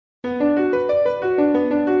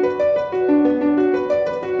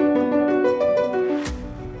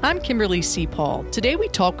I'm Kimberly C. Paul. Today we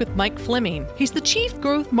talk with Mike Fleming. He's the Chief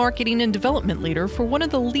Growth Marketing and Development Leader for one of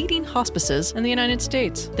the leading hospices in the United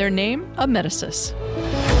States. Their name, Amedisys.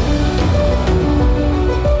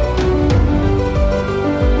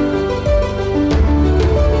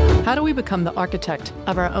 How do we become the architect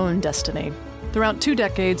of our own destiny? Throughout 2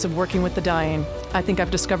 decades of working with the dying, I think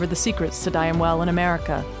I've discovered the secrets to dying well in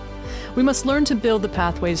America. We must learn to build the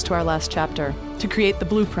pathways to our last chapter, to create the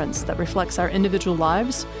blueprints that reflects our individual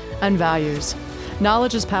lives and values.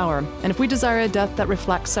 Knowledge is power, and if we desire a death that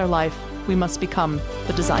reflects our life, we must become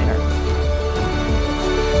the designer.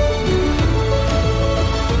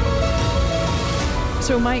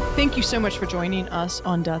 So, Mike, thank you so much for joining us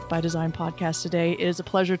on Death by Design podcast today. It is a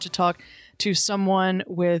pleasure to talk to someone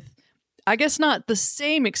with, I guess, not the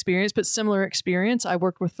same experience, but similar experience. I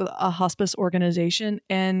work with a hospice organization,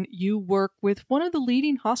 and you work with one of the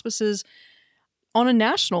leading hospices on a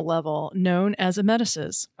national level known as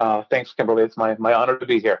Amedisys. Thanks, Kimberly. It's my honor to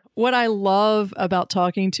be here. What I love about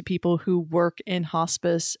talking to people who work in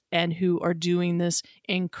hospice and who are doing this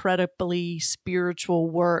incredibly spiritual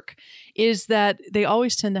work is that they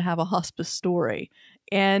always tend to have a hospice story.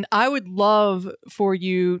 And I would love for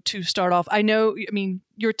you to start off. I mean,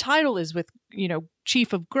 your title is with,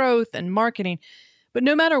 Chief of Growth and Marketing, but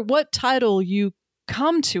no matter what title you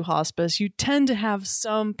come to hospice, you tend to have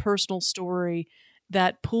some personal story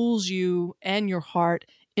that pulls you and your heart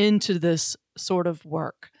into this sort of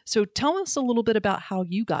work. So tell us a little bit about how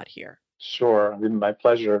you got here. Sure. My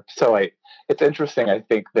pleasure. So it's interesting. I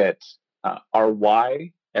think that our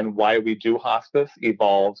why and why we do hospice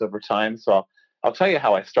evolves over time. So I'll tell you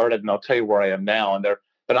how I started, and I'll tell you where I am now, and they're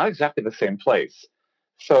not exactly the same place.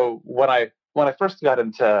 So when I first got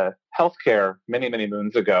into healthcare many, many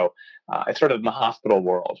moons ago, I started in the hospital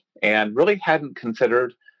world and really hadn't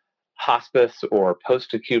considered hospice or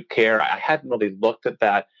post-acute care. I hadn't really looked at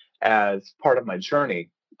that as part of my journey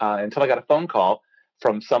until I got a phone call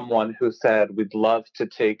from someone who said, "We'd love to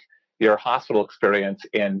take your hospital experience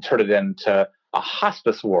and turn it into a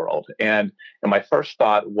hospice world." And my first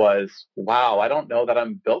thought was, wow, I don't know that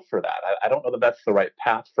I'm built for that. I don't know that that's the right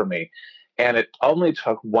path for me. And it only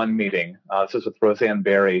took one meeting. This was with Roseanne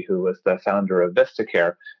Barry, who was the founder of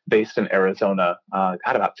VistaCare, based in Arizona,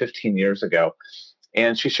 about 15 years ago.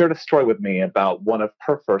 And she shared a story with me about one of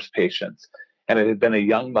her first patients. And it had been a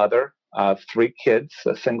young mother of 3 kids,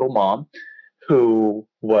 a single mom, who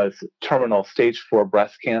was terminal stage 4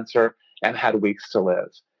 breast cancer and had weeks to live.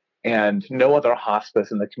 And no other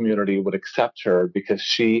hospice in the community would accept her because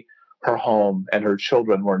she, her home, and her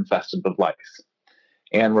children were infested with lice.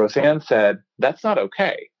 And Roseanne said, "That's not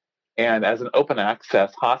okay. And as an open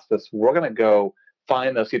access hospice, we're going to go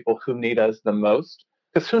find those people who need us the most.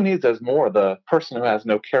 Because who needs us more, the person who has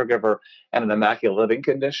no caregiver and an immaculate living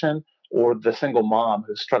condition, or the single mom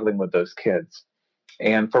who's struggling with those kids?"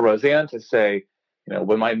 And for Roseanne to say,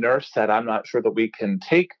 when my nurse said, "I'm not sure that we can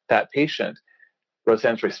take that patient,"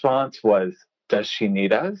 Roseanne's response was, "Does she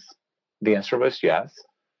need us?" The answer was yes.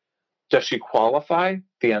 "Does she qualify?"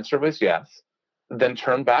 The answer was yes. Then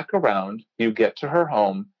turn back around, you get to her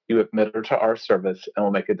home, you admit her to our service, and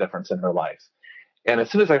we'll make a difference in her life. And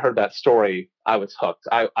as soon as I heard that story, I was hooked.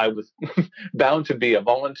 I was bound to be a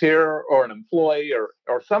volunteer or an employee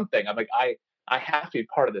or something. I'm like, I have to be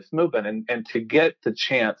part of this movement and to get the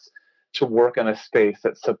chance to work in a space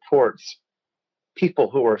that supports people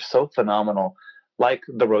who are so phenomenal, like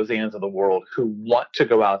the Roseannes of the world, who want to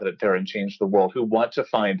go out there and change the world, who want to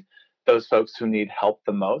find those folks who need help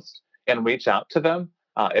the most and reach out to them.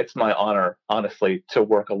 It's my honor, honestly, to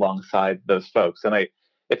work alongside those folks. And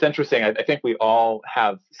it's interesting. I think we all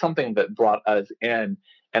have something that brought us in.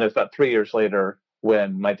 And it's about 3 years later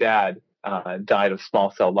when my dad died of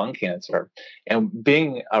small cell lung cancer. And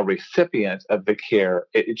being a recipient of the care,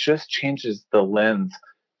 it just changes the lens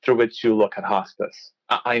through which you look at hospice.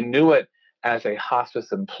 I knew it as a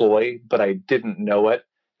hospice employee, but I didn't know it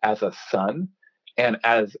as a son and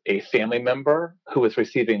as a family member who was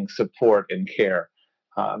receiving support and care.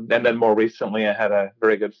 And then more recently, I had a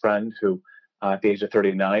very good friend who, at the age of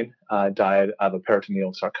 39, died of a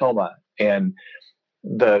peritoneal sarcoma. And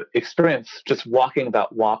the experience, just walking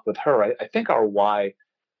that walk with her, I think our why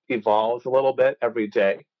evolves a little bit every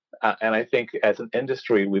day. And I think as an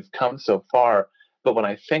industry, we've come so far. But when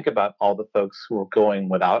I think about all the folks who are going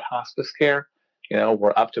without hospice care,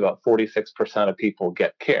 we're up to about 46% of people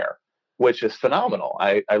get care, which is phenomenal.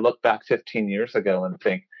 I look back 15 years ago and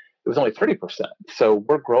think it was only 30%. So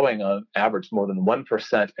we're growing on average more than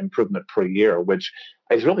 1% improvement per year, which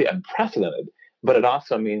is really unprecedented. But it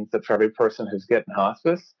also means that for every person who's getting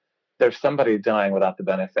hospice, there's somebody dying without the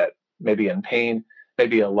benefit, maybe in pain,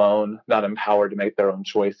 maybe alone, not empowered to make their own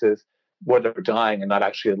choices, where they're dying and not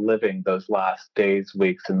actually living those last days,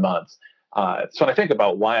 weeks, and months. So when I think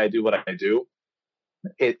about why I do what I do,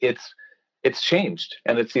 it's changed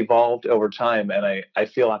and it's evolved over time. And I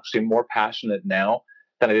feel actually more passionate now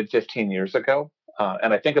than I did 15 years ago.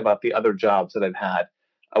 And I think about the other jobs that I've had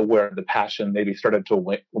where the passion maybe started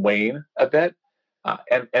to wane a bit.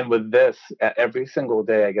 And with this, every single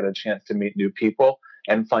day I get a chance to meet new people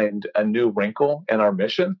and find a new wrinkle in our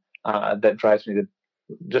mission that drives me to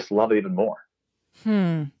just love it even more.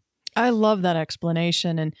 I love that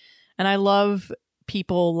explanation. And I love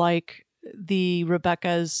people like the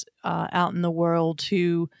Rebeccas out in the world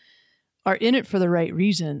who are in it for the right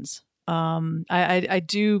reasons. I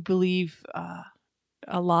do believe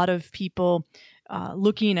a lot of people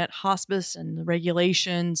looking at hospice and the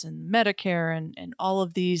regulations and Medicare and all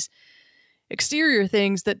of these exterior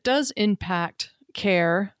things that does impact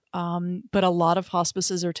care. But a lot of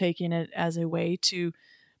hospices are taking it as a way to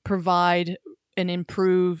provide and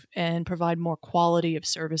improve and provide more quality of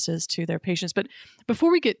services to their patients. But before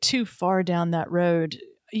we get too far down that road,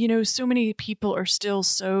 so many people are still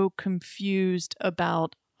so confused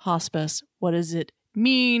about hospice. What does it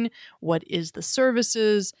mean? What is the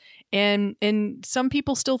services? And some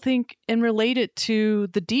people still think and relate it to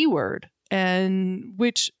the D word, and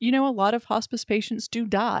which, a lot of hospice patients do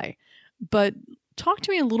die. But talk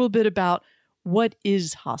to me a little bit about what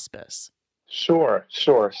is hospice. Sure.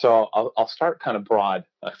 So I'll start kind of broad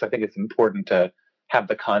because I think it's important to have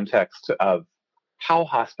the context of how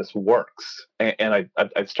hospice works. And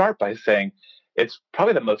I'd start by saying it's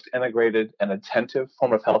probably the most integrated and attentive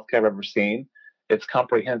form of healthcare I've ever seen. It's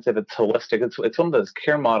comprehensive, it's holistic. It's one of those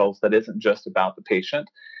care models that isn't just about the patient.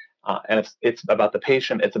 And it's about the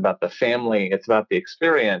patient, it's about the family, it's about the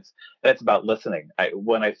experience, and it's about listening.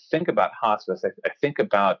 When I think about hospice, I think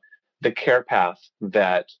about the care path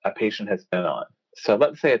that a patient has been on. So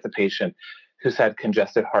let's say it's a patient who's had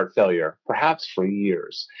congestive heart failure, perhaps for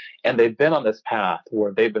years, and they've been on this path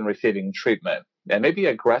where they've been receiving treatment and maybe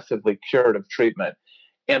aggressively curative treatment,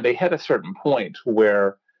 and they hit a certain point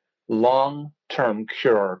where long-term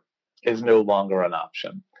cure is no longer an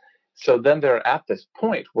option. So then they're at this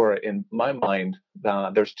point where, in my mind,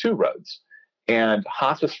 there's two roads, and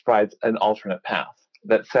hospice provides an alternate path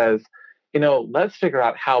that says, let's figure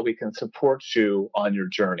out how we can support you on your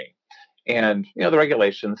journey. And, the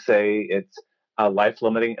regulations say it's a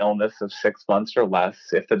life-limiting illness of 6 months or less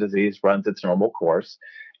if the disease runs its normal course.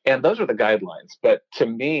 And those are the guidelines. But to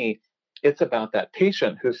me, it's about that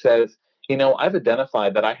patient who says, I've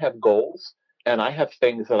identified that I have goals and I have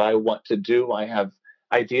things that I want to do. I have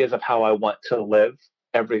ideas of how I want to live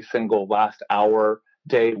every single last hour,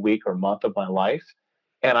 day, week, or month of my life.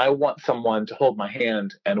 And I want someone to hold my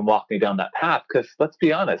hand and walk me down that path because, let's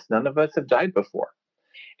be honest, none of us have died before.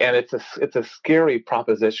 And it's a scary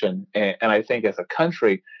proposition. And I think as a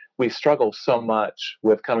country, we struggle so much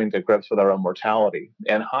with coming to grips with our own mortality.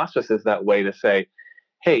 And hospice is that way to say,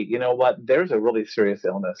 hey, you know what? There's a really serious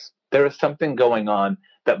illness. There is something going on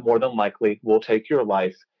that more than likely will take your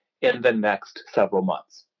life in the next several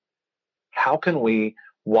months. How can we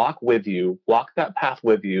walk that path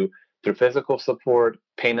with you through physical support,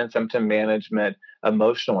 pain and symptom management,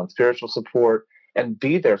 emotional and spiritual support, and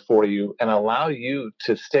be there for you and allow you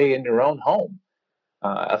to stay in your own home?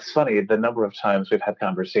 It's funny, the number of times we've had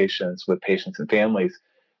conversations with patients and families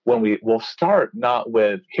when we'll start not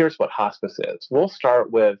with, here's what hospice is. We'll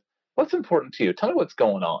start with, what's important to you? Tell me what's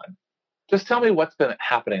going on. Just tell me what's been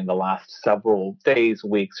happening the last several days,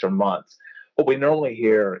 weeks, or months. What we normally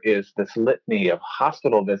hear is this litany of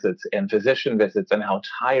hospital visits and physician visits and how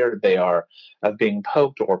tired they are of being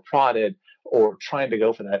poked or prodded or trying to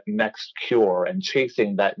go for that next cure and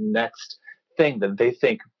chasing that next thing that they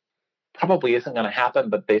think probably isn't going to happen,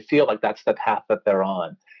 but they feel like that's the path that they're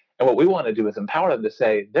on. And what we want to do is empower them to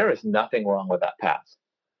say, there is nothing wrong with that path.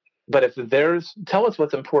 But tell us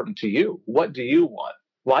what's important to you. What do you want?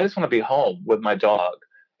 Well, I just want to be home with my dog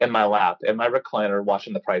in my lap and my recliner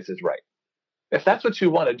watching The Price is Right. If that's what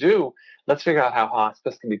you want to do, let's figure out how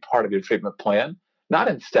hospice can be part of your treatment plan, not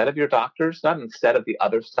instead of your doctors, not instead of the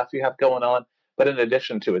other stuff you have going on, but in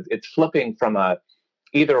addition to it. It's flipping from a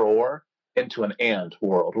either or into an and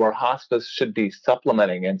world where hospice should be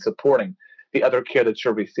supplementing and supporting the other care that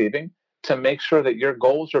you're receiving to make sure that your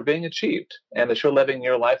goals are being achieved and that you're living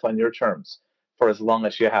your life on your terms for as long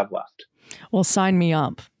as you have left. Well, sign me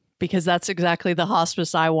up, because that's exactly the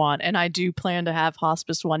hospice I want. And I do plan to have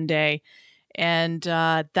hospice one day. And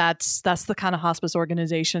that's the kind of hospice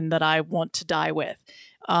organization that I want to die with,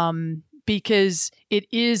 because it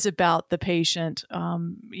is about the patient,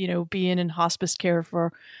 being in hospice care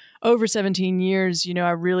for over 17 years, I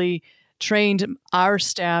really trained our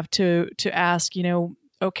staff to ask,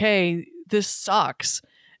 okay, this sucks.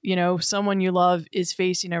 Someone you love is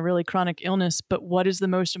facing a really chronic illness, but what is the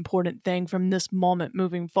most important thing from this moment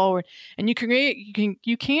moving forward? And you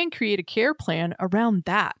can create a care plan around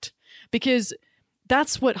that, because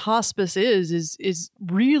that's what hospice is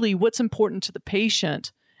really what's important to the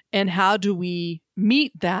patient, and how do we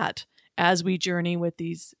meet that as we journey with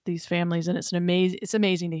these families. And it's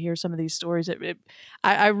amazing to hear some of these stories.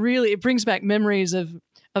 It brings back memories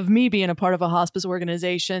of me being a part of a hospice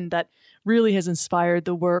organization that really has inspired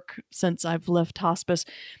the work since I've left hospice.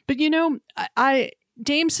 But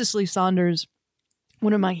Dame Cicely Saunders,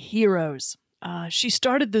 one of my heroes, she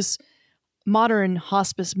started this modern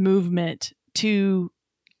hospice movement to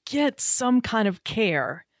get some kind of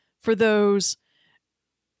care for those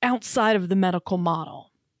outside of the medical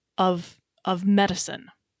model of medicine.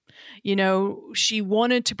 She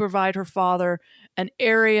wanted to provide her father an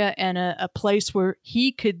area and a place where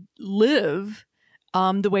he could live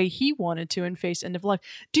the way he wanted to and face end of life.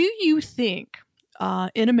 Do you think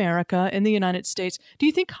in America, in the United States, do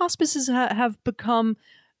you think hospices have become,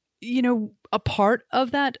 a part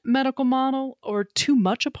of that medical model, or too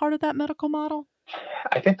much a part of that medical model?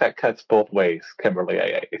 I think that cuts both ways, Kimberly.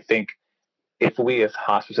 I think if we as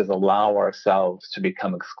hospices allow ourselves to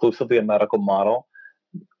become exclusively a medical model,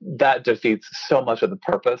 that defeats so much of the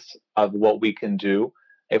purpose of what we can do.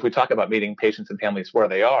 If we talk about meeting patients and families where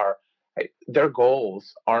they are, their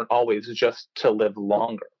goals aren't always just to live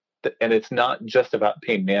longer. And it's not just about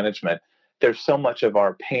pain management. There's so much of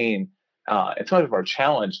our pain and so much of our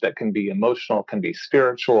challenge that can be emotional, can be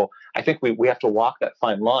spiritual. I think we have to walk that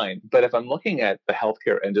fine line. But if I'm looking at the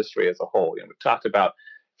healthcare industry as a whole, we've talked about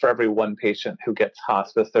for every one patient who gets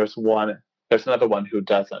hospice, there's another one who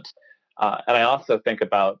doesn't. And I also think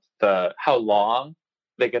about how long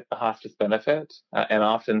they get the hospice benefit. And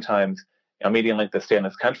oftentimes, median length of stay in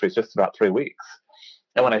this country is just about 3 weeks.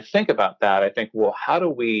 And when I think about that, I think, well, how do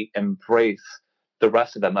we embrace the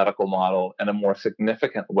rest of the medical model in a more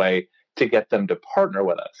significant way to get them to partner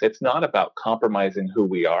with us? It's not about compromising who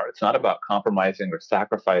we are. It's not about compromising or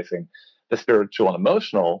sacrificing the spiritual and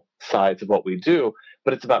emotional sides of what we do,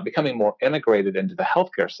 but it's about becoming more integrated into the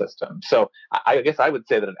healthcare system. So I guess I would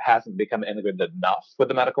say that it hasn't become integrated enough with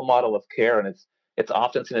the medical model of care, and it's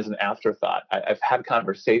often seen as an afterthought. I've had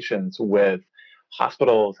conversations with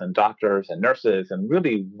hospitals and doctors and nurses and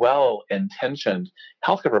really well-intentioned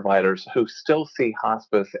healthcare providers who still see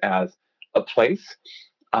hospice as a place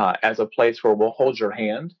where we'll hold your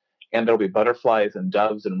hand and there'll be butterflies and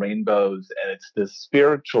doves and rainbows, and it's this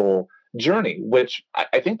spiritual journey, which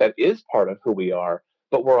I think that is part of who we are,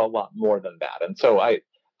 but we're a lot more than that. And so I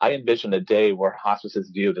envision a day where hospice is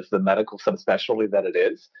viewed as the medical subspecialty that it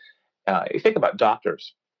is. You think about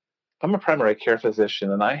doctors. I'm a primary care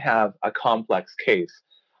physician and I have a complex case.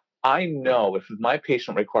 I know if my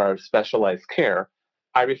patient requires specialized care,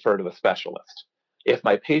 I refer to a specialist. If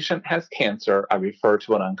my patient has cancer, I refer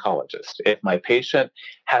to an oncologist. If my patient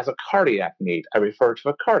has a cardiac need, I refer to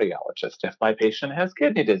a cardiologist. If my patient has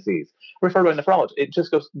kidney disease, I refer to a nephrologist. It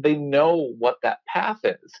just goes, they know what that path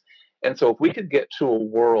is. And so if we could get to a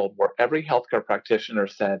world where every healthcare practitioner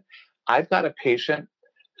said, I've got a patient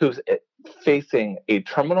who's facing a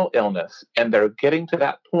terminal illness, and they're getting to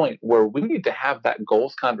that point where we need to have that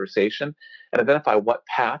goals conversation and identify what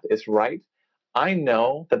path is right. I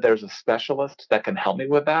know that there's a specialist that can help me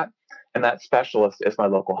with that, and that specialist is my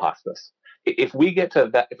local hospice. If we get to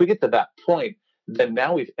that point, then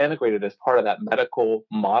now we've integrated as part of that medical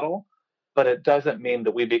model, but it doesn't mean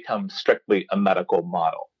that we become strictly a medical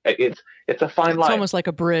model. It's a fine line. It's almost like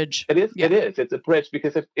a bridge. It is. Yeah. It is. It's a bridge,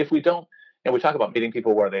 because if we don't, and we talk about meeting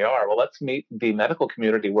people where they are, well, let's meet the medical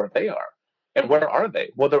community where they are. And where are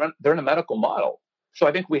they? Well, they're in a medical model. So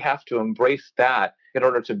I think we have to embrace that in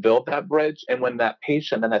order to build that bridge. And when that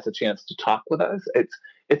patient then has a chance to talk with us,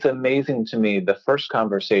 it's amazing to me, the first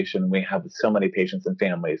conversation we have with so many patients and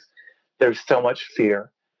families. There's so much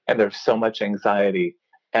fear and there's so much anxiety.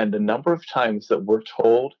 And the number of times that we're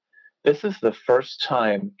told, this is the first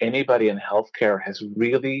time anybody in healthcare has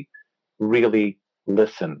really, really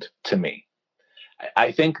listened to me.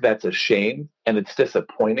 I think that's a shame and it's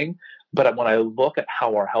disappointing. But when I look at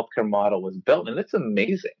how our healthcare model was built, and it's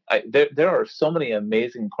amazing, there are so many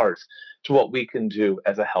amazing parts to what we can do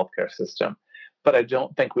as a healthcare system, but I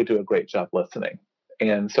don't think we do a great job listening.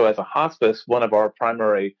 And so as a hospice, one of our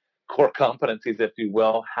primary core competencies, if you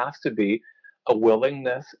will, has to be a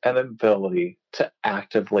willingness and ability to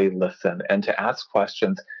actively listen and to ask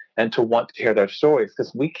questions and to want to hear their stories,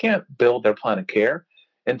 because we can't build their plan of care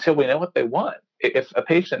until we know what they want. If a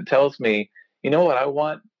patient tells me, you know what I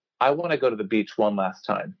want? I want to go to the beach one last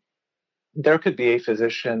time. There could be a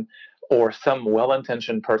physician or some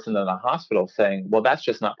well-intentioned person in a hospital saying, well, that's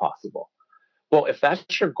just not possible. Well, if that's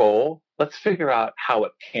your goal, let's figure out how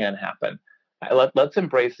it can happen. Let's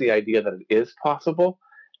embrace the idea that it is possible,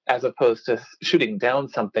 as opposed to shooting down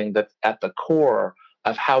something that's at the core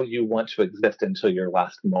of how you want to exist until your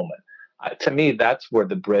last moment. To me, that's where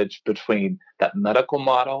the bridge between that medical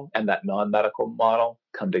model and that non-medical model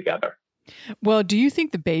come together. Well, do you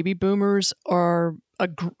think the baby boomers are,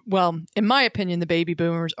 well, in my opinion, the baby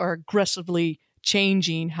boomers are aggressively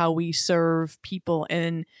changing how we serve people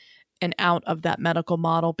in and out of that medical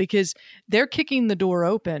model, because they're kicking the door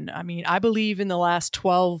open? I mean, I believe in the last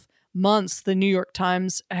 12 months, the New York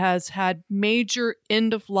Times has had major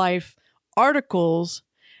end of life articles.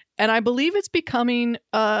 And I believe it's becoming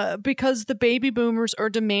because the baby boomers are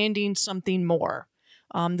demanding something more.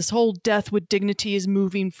 This whole death with dignity is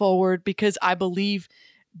moving forward because I believe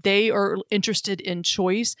they are interested in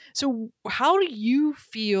choice. So how do you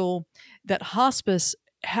feel that hospice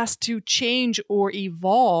has to change or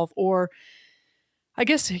evolve, or I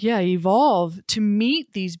guess, evolve to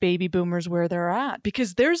meet these baby boomers where they're at?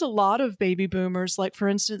 Because there's a lot of baby boomers, like, for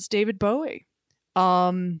instance, David Bowie.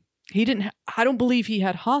 He didn't, I don't believe he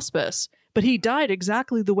had hospice, but he died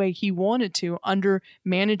exactly the way he wanted to, under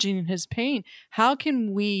managing his pain. How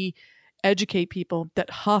can we educate people that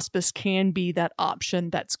hospice can be that option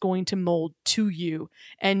that's going to mold to you,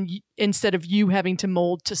 and instead of you having to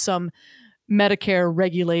mold to some Medicare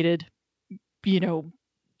regulated,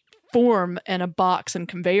 form and a box and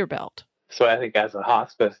conveyor belt? So I think as a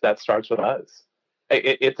hospice, that starts with us.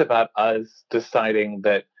 It's about us deciding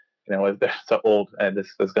that, there's an old, and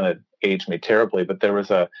this is going to age me terribly, but there was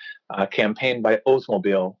a campaign by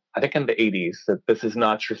Oldsmobile, I think in the 80s, that this is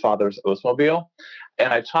not your father's Oldsmobile.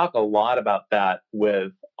 And I talk a lot about that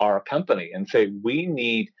with our company and say, we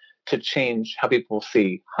need to change how people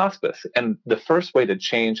see hospice. And the first way to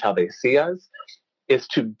change how they see us is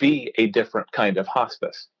to be a different kind of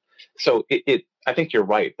hospice. So I think you're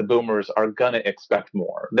right. The boomers are going to expect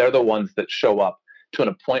more. They're the ones that show up to an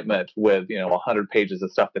appointment with 100 pages of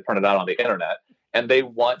stuff they printed out on the internet, and they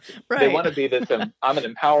want to be this. I'm an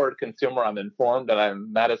empowered consumer. I'm informed, and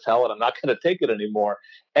I'm mad as hell, and I'm not going to take it anymore.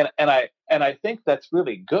 And I think that's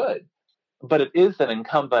really good, but it is an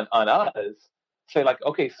incumbent on us to say, like,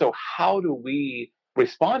 okay, so how do we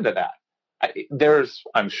respond to that?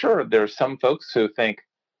 I'm sure there's some folks who think,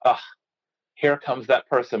 here comes that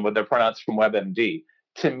person with their printouts from WebMD.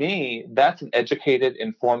 To me, that's an educated,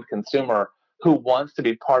 informed consumer who wants to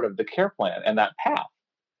be part of the care plan and that path.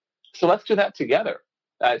 So let's do that together.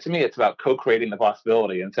 To me, it's about co-creating the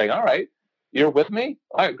possibility and saying, all right, you're with me?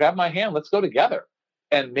 All right, grab my hand. Let's go together.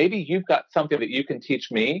 And maybe you've got something that you can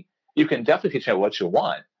teach me. You can definitely teach me what you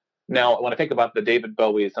want. Now, when I think about the David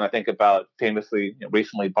Bowies, and I think about famously,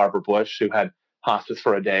 recently, Barbara Bush, who had hospice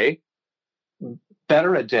for a day,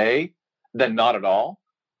 better a day than not at all.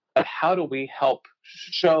 But how do we help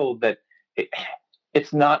show that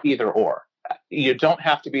it's not either or? You don't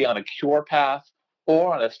have to be on a cure path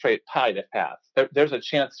or on a straight palliative path. There's a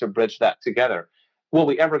chance to bridge that together. Will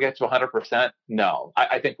we ever get to 100%? No,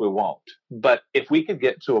 I think we won't. But if we could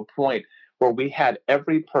get to a point where we had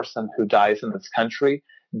every person who dies in this country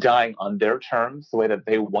dying on their terms, the way that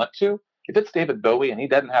they want to, if it's David Bowie and he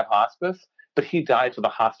doesn't have hospice, but he dies with a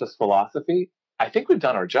hospice philosophy, I think we've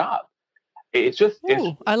done our job. It's just,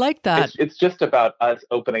 I like that. It's just about us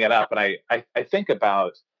opening it up. And I think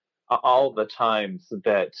about all the times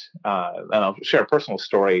that, and I'll share a personal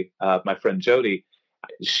story of my friend Jody.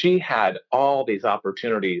 She had all these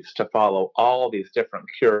opportunities to follow all these different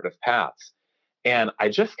curative paths. And I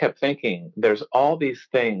just kept thinking, there's all these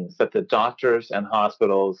things that the doctors and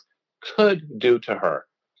hospitals could do to her.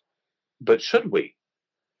 But should we?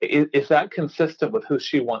 Is that consistent with who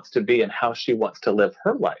she wants to be and how she wants to live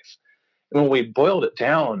her life? When we boiled it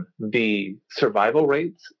down, the survival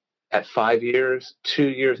rates at 5 years, 2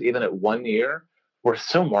 years, even at 1 year were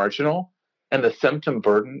so marginal. And the symptom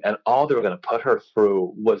burden and all they were going to put her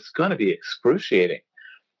through was going to be excruciating.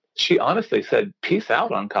 She honestly said, peace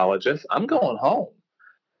out, oncologist. I'm going home.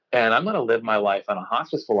 And I'm going to live my life on a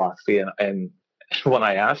hospice philosophy. And when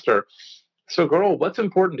I asked her, so girl, what's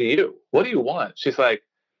important to you? What do you want? She's like,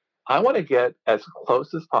 I want to get as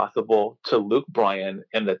close as possible to Luke Bryan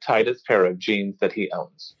in the tightest pair of jeans that he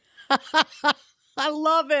owns. I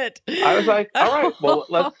love it. I was like, all right,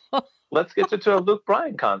 well, let's get you to a Luke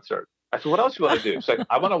Bryan concert. I said, what else you want to do? She's like,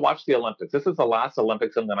 I want to watch the Olympics. This is the last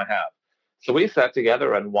Olympics I'm going to have. So we sat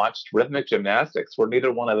together and watched rhythmic gymnastics where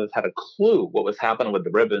neither one of us had a clue what was happening with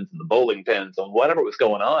the ribbons and the bowling pins and whatever was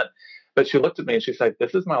going on. But she looked at me and she said,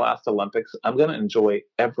 this is my last Olympics. I'm going to enjoy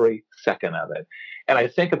every second of it. And I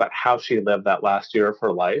think about how she lived that last year of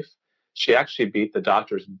her life. She actually beat the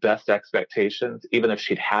doctor's best expectations, even if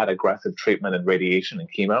she'd had aggressive treatment and radiation and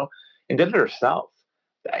chemo, and did it herself.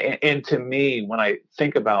 And to me, when I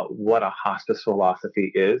think about what a hospice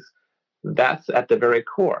philosophy is, that's at the very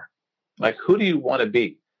core. Like, who do you want to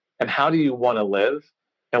be? And how do you want to live?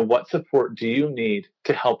 And what support do you need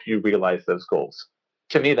to help you realize those goals?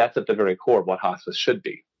 To me, that's at the very core of what hospice should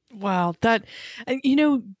be. Wow,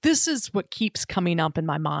 this is what keeps coming up in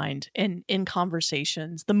my mind in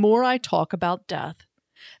conversations. The more I talk about death,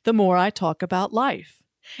 the more I talk about life.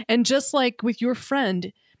 And just like with your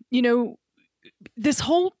friend, this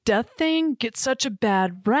whole death thing gets such a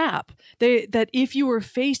bad rap that if you are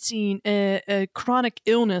facing a chronic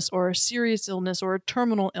illness or a serious illness or a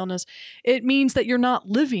terminal illness, it means that you're not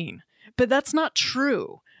living. But that's not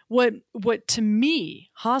true. What to me,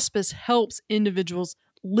 hospice helps individuals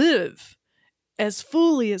live as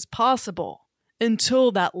fully as possible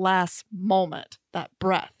until that last moment, that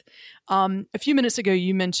breath. A few minutes ago,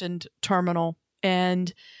 you mentioned terminal,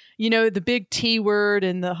 and the big T word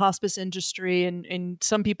in the hospice industry, and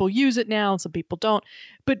some people use it now and some people don't.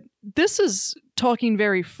 But this is talking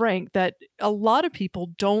very frank that a lot of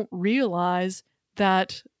people don't realize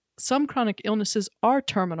that some chronic illnesses are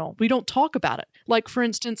terminal. We don't talk about it. Like, for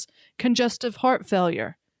instance, congestive heart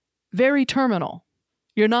failure, very terminal.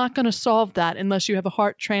 You're not going to solve that unless you have a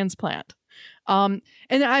heart transplant. And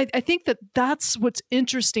I think that's what's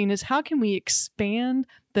interesting is how can we expand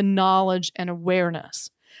the knowledge and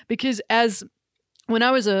awareness? Because when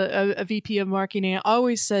I was a VP of marketing, I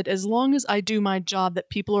always said, as long as I do my job, that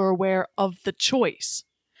people are aware of the choice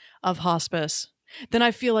of hospice, then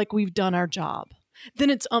I feel like we've done our job.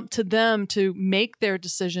 Then it's up to them to make their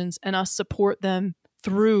decisions and us support them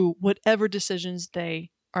through whatever decisions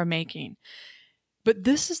they are making. But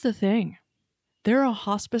this is the thing. There are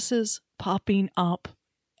hospices popping up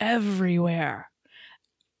everywhere.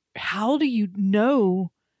 How do you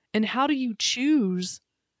know and how do you choose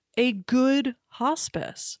a good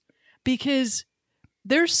hospice? Because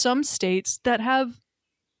there's some states that have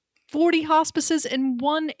 40 hospices in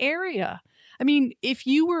one area. I mean, if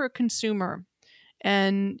you were a consumer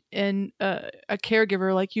and a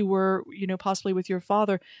caregiver like you were, possibly with your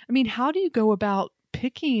father, I mean, how do you go about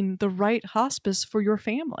picking the right hospice for your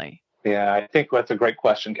family? Yeah, I think that's a great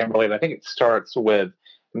question, Kimberly. And I think it starts with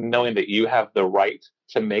knowing that you have the right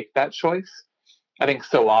to make that choice. I think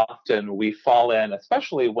so often we fall in,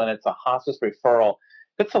 especially when it's a hospice referral,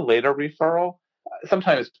 if it's a later referral,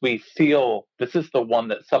 sometimes we feel this is the one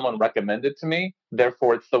that someone recommended to me,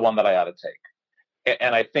 therefore it's the one that I ought to take.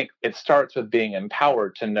 And I think it starts with being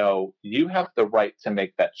empowered to know you have the right to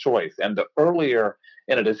make that choice. And the earlier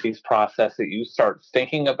in a disease process that you start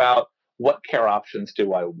thinking about what care options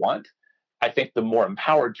do I want, I think the more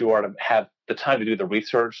empowered you are to have the time to do the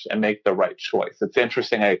research and make the right choice. It's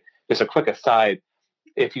interesting. Just a quick aside.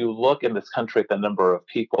 If you look in this country at the number of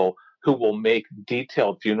people who will make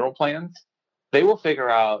detailed funeral plans, they will figure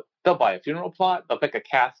out, they'll buy a funeral plot, they'll pick a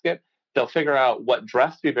casket, they'll figure out what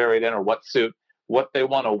dress to be buried in or what suit, what they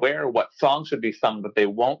want to wear, what song should be sung, but they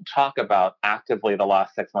won't talk about actively the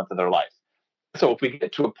last 6 months of their life. So if we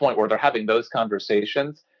get to a point where they're having those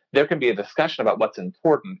conversations, there can be a discussion about what's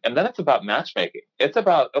important. And then it's about matchmaking. It's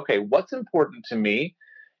about, okay, what's important to me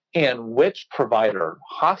and which provider,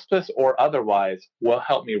 hospice or otherwise, will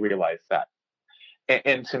help me realize that.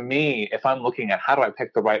 And to me, if I'm looking at how do I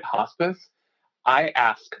pick the right hospice, I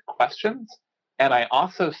ask questions and I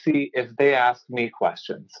also see if they ask me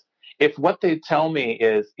questions. If what they tell me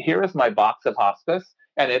is, here is my box of hospice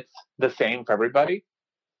and it's the same for everybody,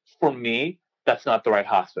 for me, that's not the right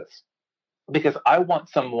hospice. Because I want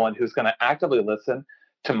someone who's going to actively listen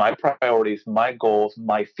to my priorities, my goals,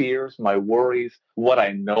 my fears, my worries, what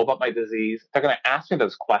I know about my disease. They're going to ask me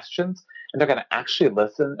those questions and they're going to actually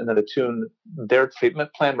listen and then attune their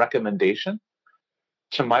treatment plan recommendation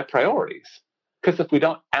to my priorities. Because if we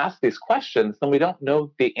don't ask these questions, then we don't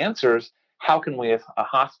know the answers. How can we, as a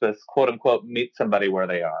hospice, quote unquote, meet somebody where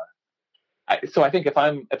they are? So I think if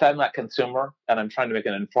I'm that consumer and I'm trying to make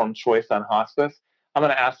an informed choice on hospice, I'm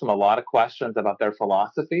going to ask them a lot of questions about their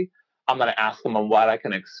philosophy. I'm going to ask them on what I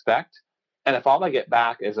can expect. And if all I get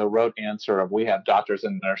back is a rote answer of we have doctors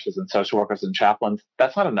and nurses and social workers and chaplains,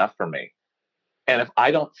 that's not enough for me. And if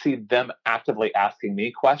I don't see them actively asking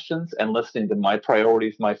me questions and listening to my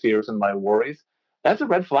priorities, my fears, and my worries, that's a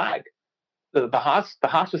red flag. The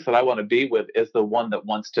hospice that I want to be with is the one that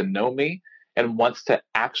wants to know me and wants to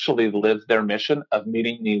actually live their mission of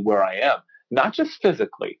meeting me where I am, not just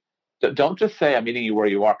physically, Don't just say, I'm meeting you where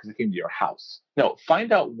you are because I came to your house. No,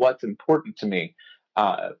 find out what's important to me.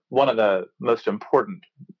 One of the most important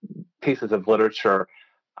pieces of literature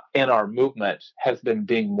in our movement has been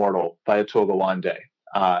Being Mortal by Atul Gawande.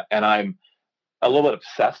 And I'm a little bit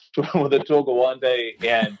obsessed with Atul Gawande.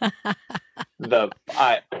 And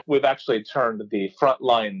we've actually turned the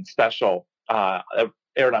Frontline special,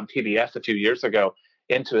 aired on PBS a few years ago,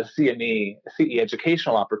 into a CE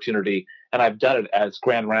educational opportunity. And I've done it as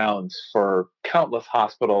grand rounds for countless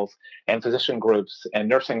hospitals and physician groups and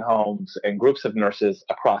nursing homes and groups of nurses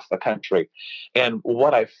across the country. And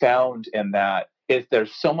what I found in that is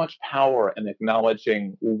there's so much power in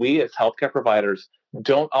acknowledging we as healthcare providers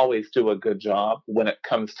don't always do a good job when it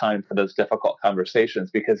comes time for those difficult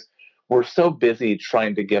conversations, because we're so busy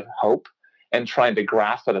trying to give hope and trying to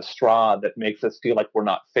grasp at a straw that makes us feel like we're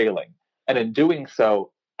not failing. And in doing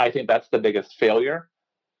so, I think that's the biggest failure.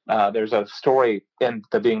 There's a story in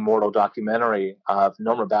the Being Mortal documentary of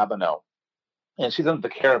Norma Babineau, and she's under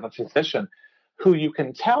the care of a physician who you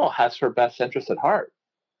can tell has her best interest at heart.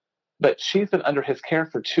 But she's been under his care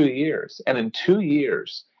for 2 years. And in 2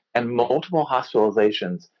 years and multiple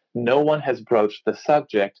hospitalizations, no one has broached the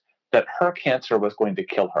subject that her cancer was going to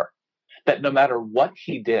kill her. That no matter what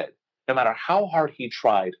he did, no matter how hard he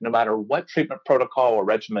tried, no matter what treatment protocol or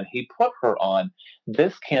regimen he put her on,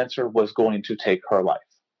 this cancer was going to take her life.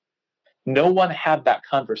 No one had that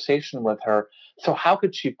conversation with her. So how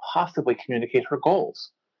could she possibly communicate her goals?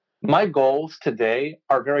 My goals today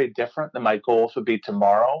are very different than my goals would be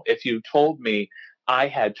tomorrow if you told me I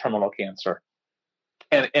had terminal cancer.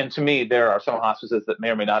 And to me, there are some hospices that may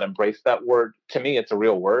or may not embrace that word. To me, it's a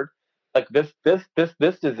real word. Like this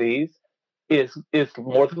disease is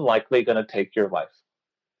more than likely going to take your life.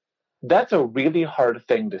 That's a really hard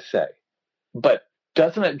thing to say, but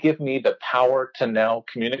doesn't it give me the power to now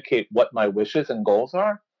communicate what my wishes and goals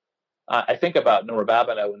are? I think about Norma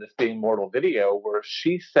Babineau in this Being Mortal video where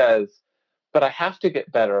she says, but I have to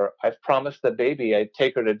get better. I've promised the baby I'd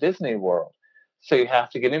take her to Disney World. So you have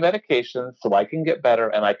to give me medications so I can get better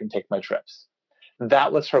and I can take my trips.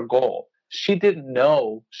 That was her goal. She didn't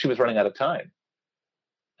know she was running out of time.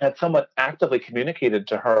 And someone actively communicated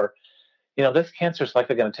to her, this cancer is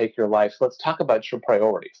likely going to take your life. So let's talk about your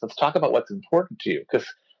priorities. Let's talk about what's important to you. Because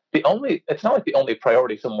it's not like the only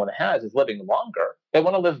priority someone has is living longer. They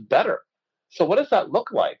want to live better. So what does that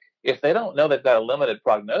look like? If they don't know they've got a limited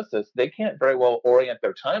prognosis, they can't very well orient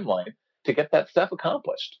their timeline to get that stuff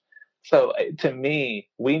accomplished. So to me,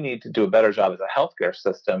 we need to do a better job as a healthcare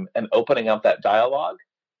system and opening up that dialogue.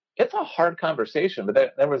 It's a hard conversation,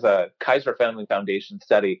 but there was a Kaiser Family Foundation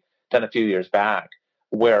study done a few years back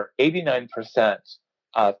where 89%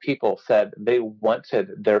 of people said they wanted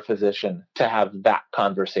their physician to have that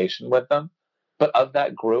conversation with them. But of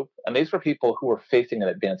that group, and these were people who were facing an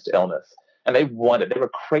advanced illness, and they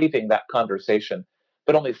were craving that conversation,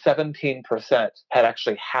 but only 17% had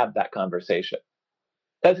actually had that conversation.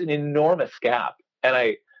 That's an enormous gap.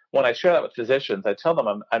 And when I share that with physicians, I tell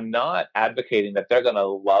them I'm not advocating that they're going to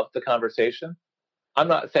love the conversation. I'm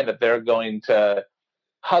not saying that they're going to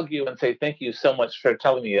hug you and say, thank you so much for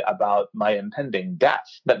telling me about my impending death.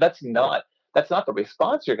 That's not the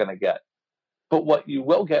response you're going to get. But what you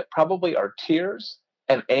will get probably are tears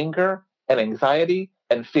and anger and anxiety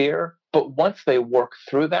and fear. But once they work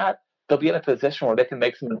through that, they'll be in a position where they can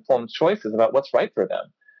make some informed choices about what's right for them.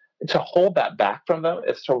 To hold that back from them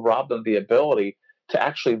is to rob them the ability to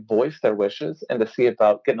actually voice their wishes and to see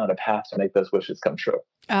about getting on a path to make those wishes come true.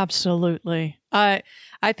 Absolutely. I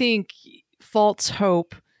think false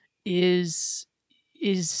hope is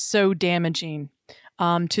so damaging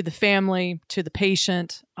to the family, to the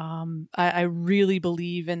patient. I really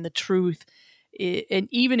believe in the truth. And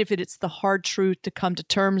even if it's the hard truth to come to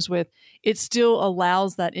terms with, it still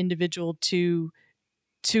allows that individual to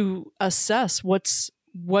assess what's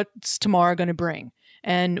tomorrow going to bring.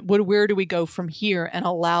 And where do we go from here, and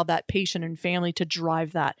allow that patient and family to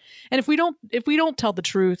drive that. And if we don't tell the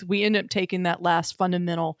truth, we end up taking that last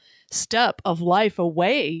fundamental step of life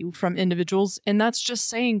away from individuals, and that's just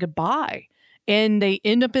saying goodbye. And they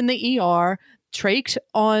end up in the ER, trached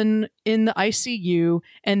in the ICU,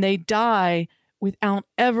 and they die without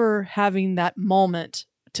ever having that moment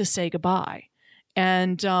to say goodbye.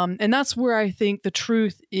 And that's where I think the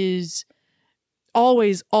truth is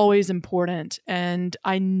always, always important. And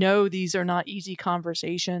I know these are not easy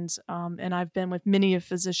conversations. And I've been with many of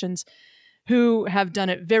physicians who have done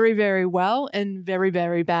it very, very well and very,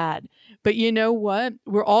 very bad. But you know what?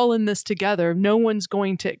 We're all in this together. No one's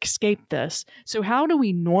going to escape this. So how do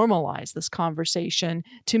we normalize this conversation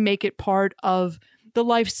to make it part of the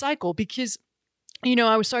life cycle? Because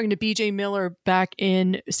I was talking to BJ Miller back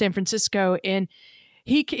in San Francisco, and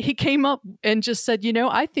he came up and just said,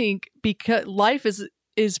 I think because life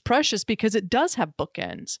is precious because it does have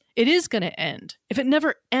bookends. It is going to end. If it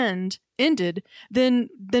never ended, then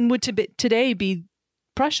would today be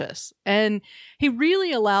precious? And he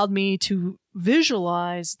really allowed me to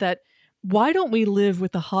visualize that. Why don't we live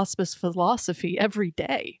with the hospice philosophy every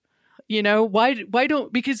day? Why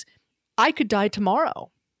don't, because I could die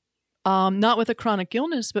tomorrow, not with a chronic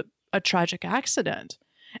illness, but a tragic accident.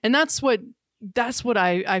 And that's what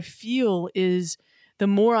I feel is the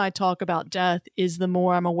more I talk about death is the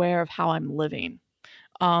more I'm aware of how I'm living.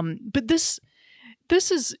 But this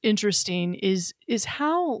is interesting is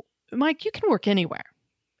how, Mike, you can work anywhere.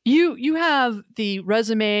 You have the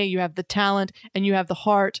resume, you have the talent, and you have the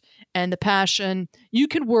heart and the passion. You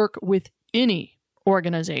can work with any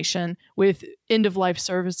organization with end-of-life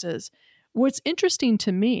services. What's interesting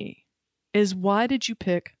to me is, why did you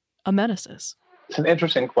pick Amedisys? It's an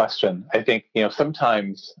interesting question. I think,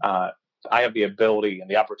 sometimes I have the ability and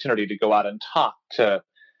the opportunity to go out and talk to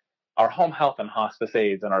our home health and hospice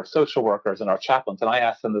aides and our social workers and our chaplains, and I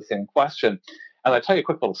ask them the same question. And I'll tell you a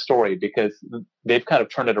quick little story because they've kind of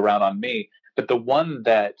turned it around on me. But the one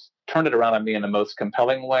that turned it around on me in the most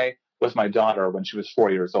compelling way was my daughter when she was 4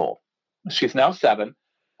 years old. She's now 7.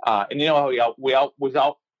 And we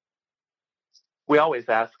always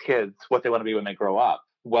ask kids what they want to be when they grow up.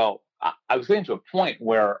 Well, I was getting to a point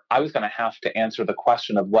where I was going to have to answer the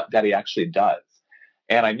question of what Daddy actually does.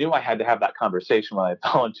 And I knew I had to have that conversation when I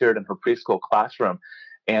volunteered in her preschool classroom.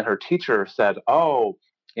 And her teacher said, "Oh,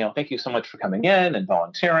 thank you so much for coming in and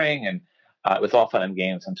volunteering." And it was all fun and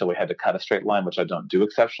games until we had to cut a straight line, which I don't do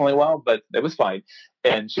exceptionally well, but it was fine.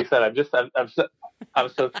 And she said, I'm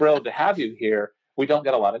so thrilled to have you here. We don't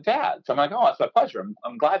get a lot of dads. I'm like, "Oh, it's my pleasure.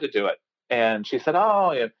 I'm glad to do it." And she said,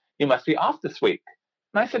 "Oh, you must be off this week."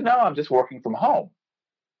 And I said, "No, I'm just working from home."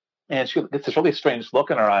 And she gets this really strange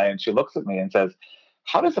look in her eye, and she looks at me and says,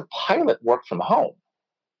 "How does a pilot work from home?"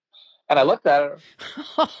 And I looked at her.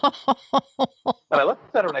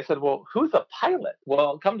 And I said, "Well, who's a pilot?"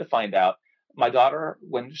 Well, come to find out, my daughter,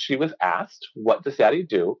 when she was asked, "What does Daddy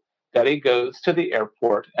do?" Daddy goes to the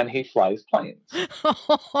airport and he flies planes.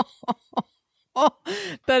 Oh,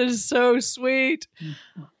 that is so sweet.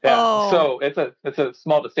 Yeah. Oh. So it's a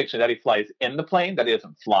small distinction. Daddy flies in the plane. Daddy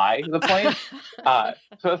doesn't fly the plane.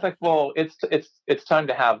 So it's like, well, it's time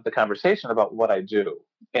to have the conversation about what I do.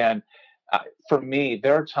 And for me,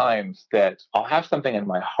 there are times that I'll have something in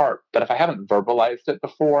my heart, but if I haven't verbalized it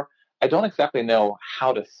before, I don't exactly know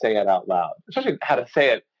how to say it out loud, especially how to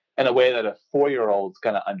say it in a way that a 4-year-old's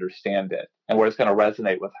going to understand it and where it's going to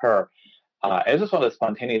resonate with her. It's just one of those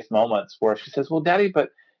spontaneous moments where she says, "Well, Daddy, but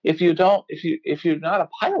if you're not a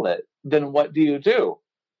pilot, then what do you do?"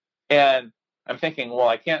 And I'm thinking, well,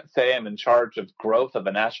 I can't say I'm in charge of growth of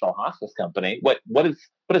a national hospice company. What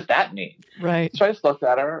does that mean? Right. So I just looked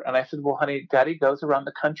at her and I said, "Well, honey, Daddy goes around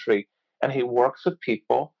the country and he works with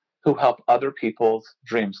people who help other people's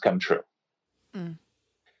dreams come true." Mm.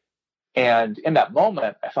 And in that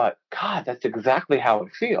moment, I thought, God, that's exactly how I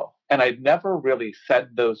feel. And I'd never really said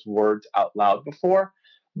those words out loud before,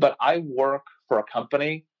 but I work for a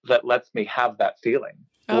company that lets me have that feeling.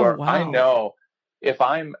 Oh, where wow. I know if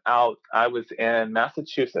I'm out, I was in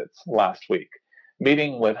Massachusetts last week,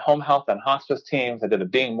 meeting with home health and hospice teams. I did a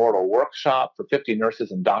Being Mortal workshop for 50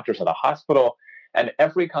 nurses and doctors at a hospital. And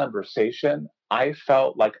every conversation, I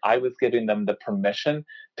felt like I was giving them the permission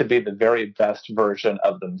to be the very best version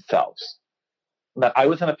of themselves. That I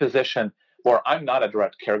was in a position where I'm not a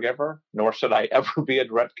direct caregiver, nor should I ever be a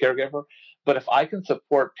direct caregiver. But if I can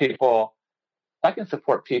support people,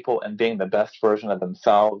 in being the best version of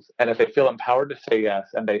themselves. And if they feel empowered to say yes,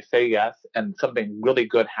 and they say yes, and something really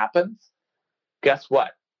good happens, guess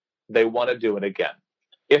what? They want to do it again.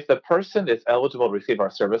 If the person is eligible to receive our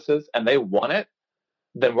services and they want it,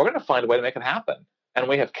 then we're going to find a way to make it happen. And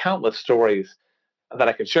we have countless stories that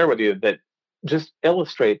I could share with you that just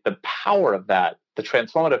illustrate the power of that, the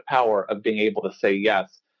transformative power of being able to say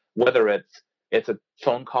yes, whether it's a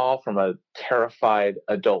phone call from a terrified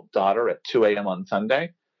adult daughter at 2 a.m. on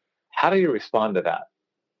Sunday. How do you respond to that?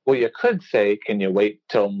 Well, you could say, "Can you wait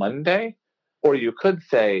till Monday?" Or you could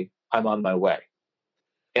say, "I'm on my way."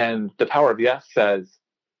 And the power of yes says,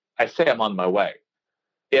 I say I'm on my way.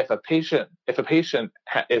 If a patient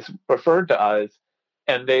is referred to us,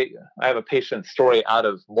 and I have a patient story out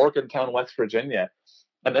of Morgantown, West Virginia,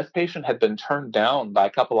 and this patient had been turned down by a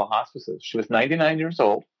couple of hospices. She was 99 years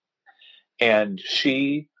old, and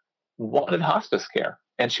she wanted hospice care,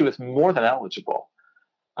 and she was more than eligible.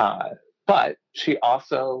 But she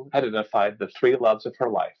also had identified the 3 loves of her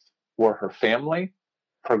life, were her family,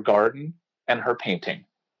 her garden, and her painting.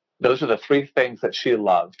 Those are the three things that she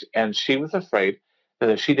loved. And she was afraid that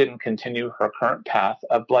if she didn't continue her current path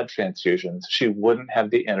of blood transfusions, she wouldn't have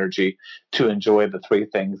the energy to enjoy the three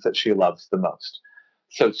things that she loves the most.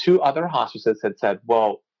 So two other hospices had said,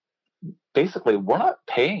 well, basically, we're not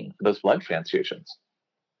paying for those blood transfusions.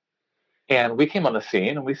 And we came on the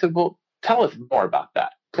scene and we said, well, tell us more about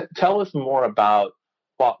that. Tell us more about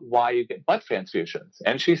why you get blood transfusions.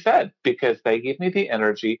 And she said, because they give me the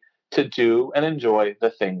energy to do and enjoy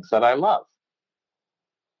the things that I love.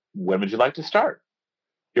 When would you like to start?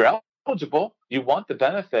 You're eligible. You want the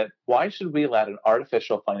benefit. Why should we let an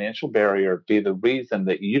artificial financial barrier be the reason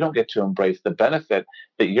that you don't get to embrace the benefit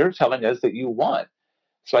that you're telling us that you want?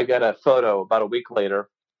 So I got a photo about a week later.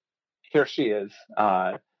 Here she is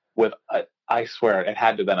with, I swear, it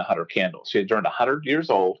had to have been 100 candles. She had turned 100 years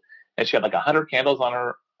old, and she had like 100 candles on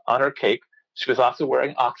her cake. She was also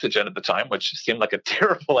wearing oxygen at the time, which seemed like a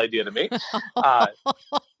terrible idea to me.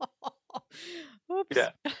 Oops. Yeah,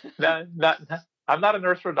 I'm not a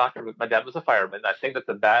nurse or a doctor, but my dad was a fireman. I think that's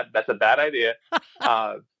a bad idea.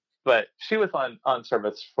 But she was on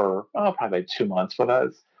service for probably 2 months with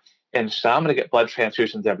us, and she said, I'm going to get blood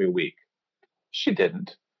transfusions every week. She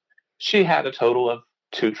didn't. She had a total of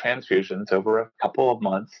 2 transfusions over a couple of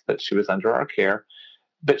months that she was under our care,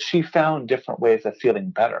 but she found different ways of feeling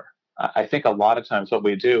better. I think a lot of times what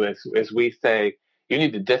we do is we say, you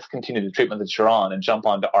need to discontinue the treatment that you're on and jump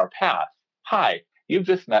onto our path. Hi, you've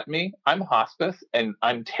just met me. I'm hospice and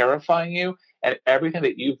I'm terrifying you. And everything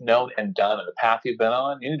that you've known and done and the path you've been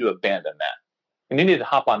on, you need to abandon that. And you need to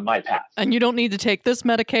hop on my path. And you don't need to take this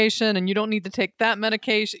medication and you don't need to take that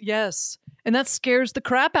medication. Yes. And that scares the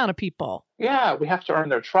crap out of people. Yeah, we have to earn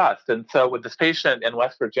their trust. And so with this patient in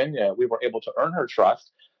West Virginia, we were able to earn her trust.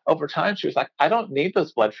 Over time, she was like, I don't need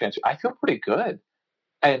those blood transfusions. I feel pretty good.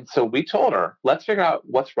 And so we told her, let's figure out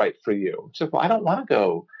what's right for you. She said, well, I don't want to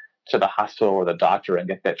go to the hospital or the doctor and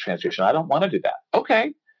get that transfusion. I don't want to do that.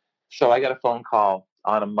 Okay. So I got a phone call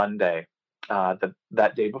on a Monday,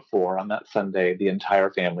 that day before, on that Sunday, the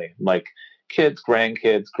entire family, like kids,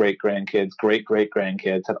 grandkids, great-grandkids,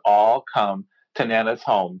 great-great-grandkids, had all come to Nana's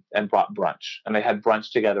home and brought brunch. And they had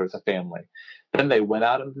brunch together as a family. Then they went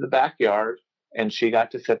out into the backyard, and she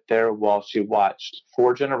got to sit there while she watched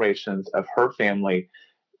 4 generations of her family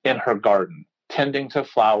in her garden, tending to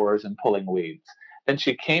flowers and pulling weeds. Then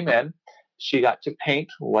she came in, she got to paint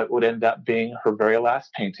what would end up being her very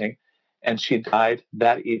last painting, and she died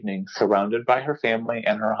that evening surrounded by her family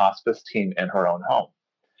and her hospice team in her own home.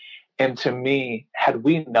 And to me, had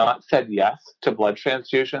we not said yes to blood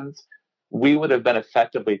transfusions, we would have been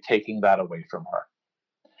effectively taking that away from her.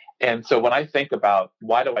 And so when I think about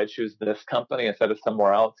why do I choose this company instead of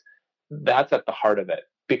somewhere else, that's at the heart of it,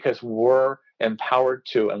 because we're empowered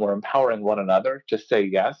to, and we're empowering one another to say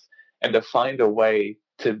yes and to find a way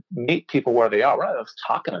to meet people where they are. We're not just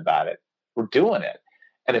talking about it, we're doing it.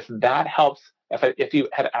 And if that helps, if you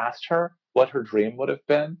had asked her what her dream would have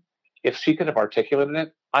been, if she could have articulated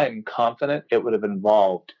it, I am confident it would have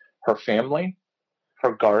involved her family,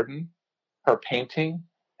 her garden, her painting,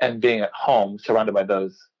 and being at home surrounded by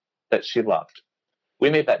those that she loved. We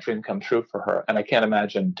made that dream come true for her, and I can't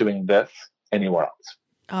imagine doing this anywhere else.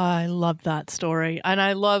 I love that story. And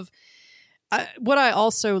what I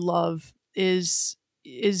also love is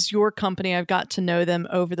your company. I've got to know them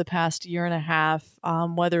over the past year and a half,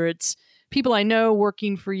 whether it's people I know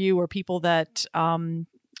working for you or people that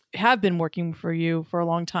have been working for you for a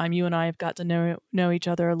long time. You and I have got to know each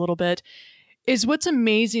other a little bit. Is what's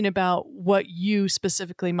amazing about what you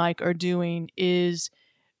specifically, Mike, are doing is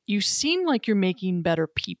you seem like you're making better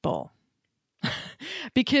people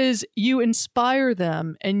because you inspire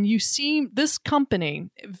them, and you see this company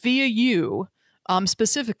via you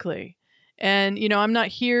specifically. And, I'm not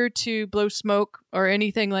here to blow smoke or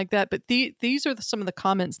anything like that, but these are some of the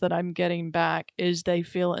comments that I'm getting back is they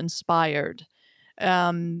feel inspired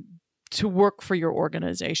to work for your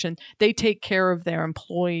organization. They take care of their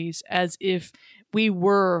employees as if we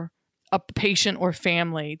were a patient or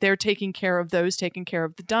family. They're taking care of those taking care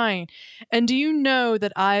of the dying. And do you know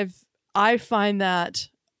that I find that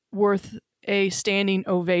worth a standing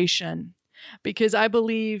ovation, because I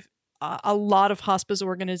believe a lot of hospice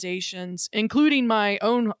organizations, including my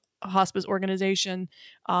own hospice organization,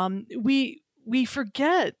 we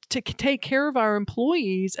forget to take care of our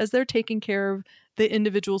employees as they're taking care of the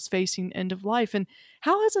individuals facing end of life. And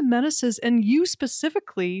how has Amedisys, and you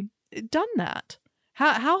specifically, done that?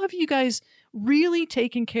 How have you guys really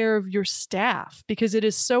taken care of your staff? Because it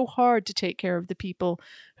is so hard to take care of the people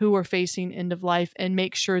who are facing end of life and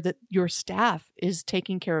make sure that your staff is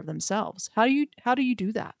taking care of themselves. How do you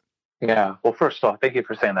do that? Yeah. Well, first of all, thank you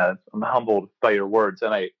for saying that. I'm humbled by your words,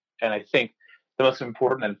 and I think the most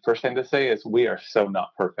important and first thing to say is we are so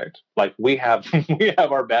not perfect. Like we have we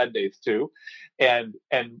have our bad days too, and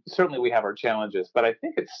certainly we have our challenges. But I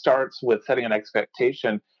think it starts with setting an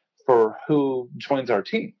expectation for who joins our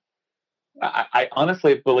team. I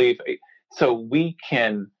honestly believe so we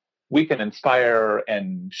can inspire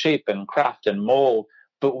and shape and craft and mold,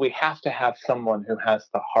 but we have to have someone who has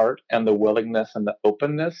the heart and the willingness and the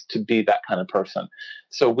openness to be that kind of person.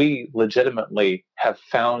 So we legitimately have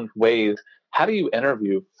found ways. How do you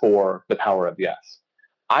interview for the power of yes?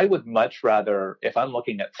 I would much rather, if I'm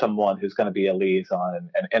looking at someone who's going to be a liaison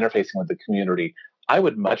and interfacing with the community, I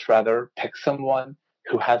would much rather pick someone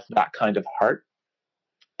who has that kind of heart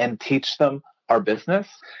and teach them our business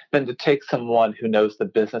than to take someone who knows the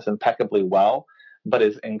business impeccably well, but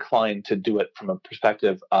is inclined to do it from a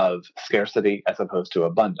perspective of scarcity as opposed to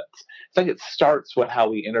abundance. So I think it starts with how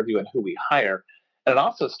we interview and who we hire. And it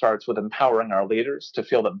also starts with empowering our leaders to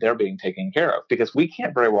feel that they're being taken care of, because we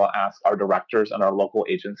can't very well ask our directors and our local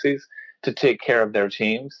agencies to take care of their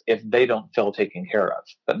teams if they don't feel taken care of.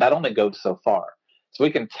 But that only goes so far. So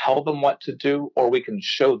we can tell them what to do, or we can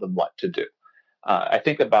show them what to do. I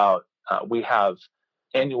think about we have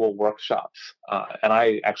annual workshops, and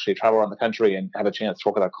I actually travel around the country and have a chance to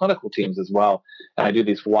work with our clinical teams as well. And I do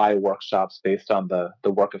these why workshops based on the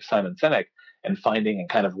work of Simon Sinek, and finding and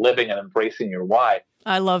kind of living and embracing your why.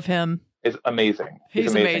 I love him. Is amazing.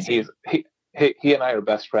 He's amazing. He and I are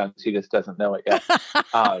best friends. He just doesn't know it yet.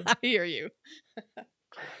 I hear you.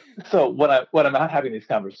 So when I'm out having these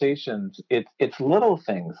conversations, it's little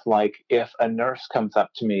things like if a nurse comes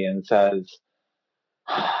up to me and says,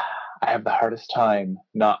 I have the hardest time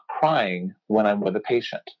not crying when I'm with a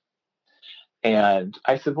patient. And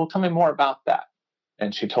I said, well, tell me more about that.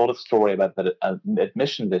 And she told a story about the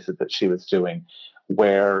admission visit that she was doing,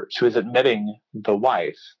 where she was admitting the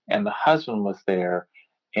wife and the husband was there.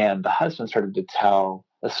 And the husband started to tell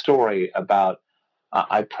a story about,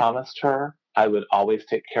 I promised her I would always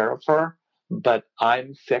take care of her, but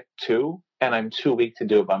I'm sick too, and I'm too weak to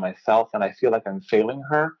do it by myself. And I feel like I'm failing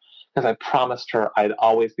her because I promised her I'd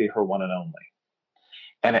always be her one and only.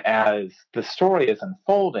 And as the story is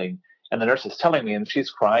unfolding, and the nurse is telling me, and she's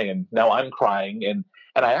crying, and now I'm crying, and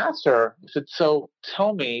I asked her, I said, so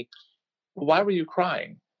tell me, why were you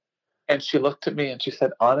crying? And she looked at me and she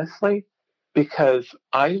said, honestly, because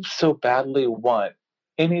I so badly want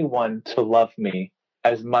anyone to love me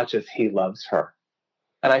as much as he loves her.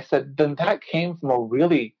 And I said, then that came from a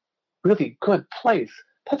really, really good place.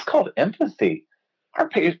 That's called empathy.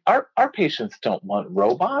 Our patients don't want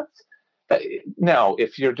robots. Now,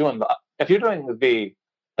 if you're doing the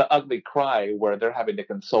ugly cry where they're having to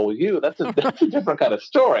console you, that's a different kind of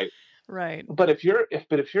story. Right. But if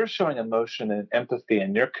you're showing emotion and empathy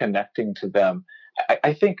and you're connecting to them,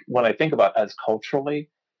 I think when I think about us culturally,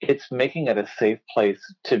 it's making it a safe place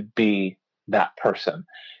to be that person.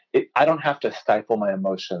 I don't have to stifle my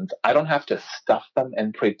emotions. I don't have to stuff them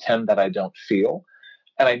and pretend that I don't feel.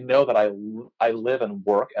 And I know that I live and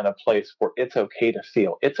work in a place where it's okay to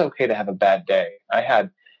feel. It's okay to have a bad day. I had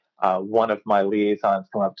one of my liaisons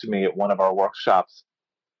come up to me at one of our workshops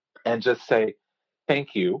and just say,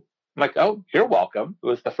 thank you. I'm like, oh, you're welcome. It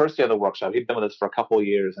was the first day of the workshop. He'd been with us for a couple of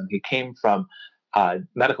years, and he came from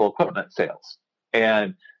medical equipment sales,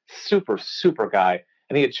 and super, super guy.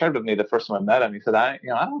 And he had shared with me the first time I met him. He said, I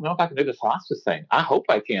don't know if I can do this hospice thing. I hope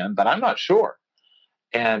I can, but I'm not sure.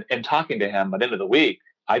 And in talking to him at the end of the week,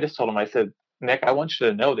 I just told him, I said, Nick, I want you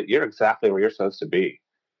to know that you're exactly where you're supposed to be.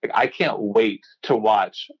 Like, I can't wait to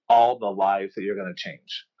watch all the lives that you're going to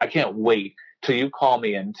change. I can't wait till you call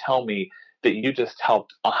me and tell me that you just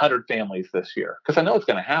helped 100 families this year, because I know it's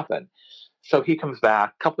going to happen. So he comes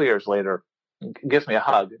back a couple of years later, gives me a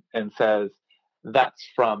hug, and says, that's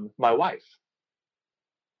from my wife.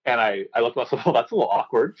 And I look at myself, well, that's a little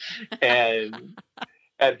awkward. And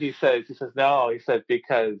he says, no, he said,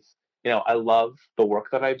 because, I love the work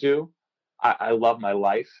that I do. I love my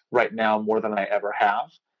life right now more than I ever have.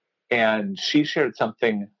 And she shared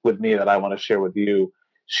something with me that I want to share with you.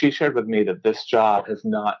 She shared with me that this job has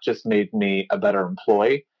not just made me a better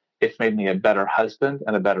employee, it's made me a better husband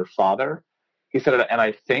and a better father. He said, and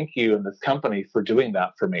I thank you and this company for doing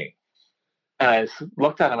that for me. And I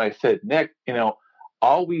looked at him, I said, Nick,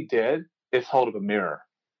 all we did is hold up a mirror.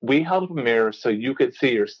 We held up a mirror so you could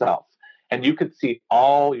see yourself and you could see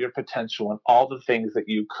all your potential and all the things that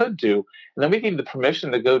you could do. And then we gave you the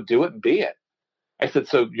permission to go do it and be it. I said,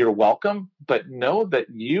 so you're welcome, but know that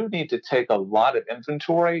you need to take a lot of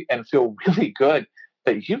inventory and feel really good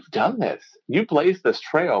that you've done this. You blazed this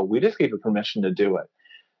trail. We just gave you permission to do it.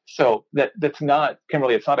 So that's not,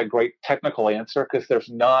 Kimberly, it's not a great technical answer because there's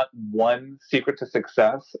not one secret to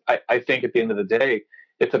success. I think at the end of the day,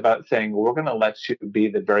 it's about saying, we're going to let you be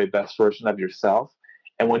the very best version of yourself.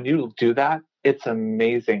 And when you do that, it's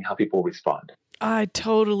amazing how people respond. I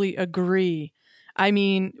totally agree. I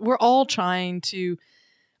mean, we're all trying to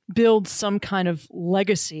build some kind of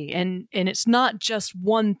legacy, and it's not just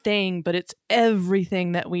one thing, but it's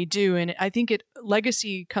everything that we do. And I think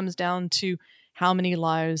legacy comes down to how many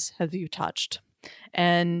lives have you touched.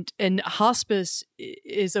 And hospice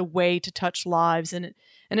is a way to touch lives, and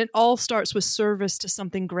it all starts with service to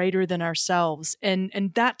something greater than ourselves.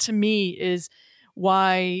 And that to me is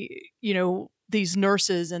why, these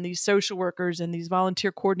nurses and these social workers and these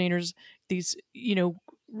volunteer coordinators, these,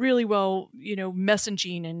 really well,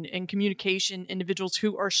 messaging and communication individuals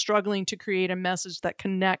who are struggling to create a message that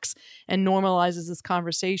connects and normalizes this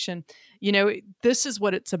conversation. This is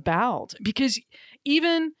what it's about, because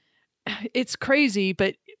even it's crazy,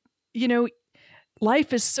 but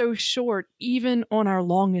life is so short, even on our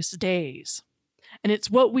longest days. And it's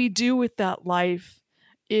what we do with that life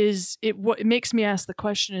what it makes me ask the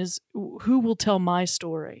question is, who will tell my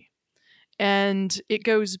story? And it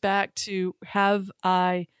goes back to, have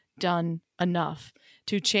I done enough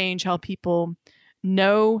to change how people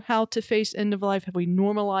know how to face end of life? Have we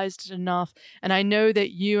normalized it enough? And I know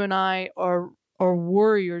that you and I are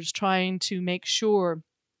warriors trying to make sure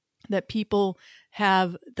that people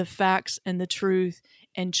have the facts and the truth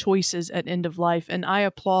and choices at end of life. And I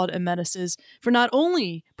applaud Amedisys for not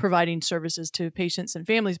only providing services to patients and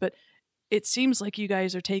families, but it seems like you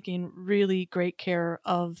guys are taking really great care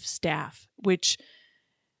of staff, which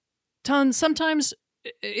sometimes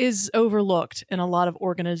is overlooked in a lot of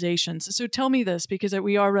organizations. So tell me this, because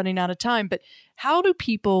we are running out of time, but how do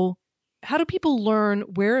people learn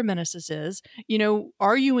where Amedisys is?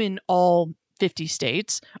 Are you in all 50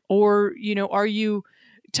 states, or, are you,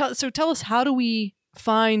 tell us, how do we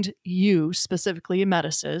find you specifically,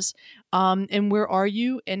 Amedisys, and where are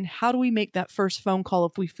you, and how do we make that first phone call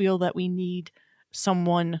if we feel that we need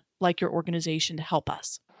someone like your organization to help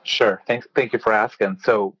us? Sure. Thank you for asking.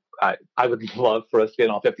 So I would love for us to be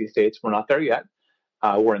in all 50 states. We're not there yet.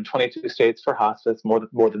 We're in 22 states for hospice,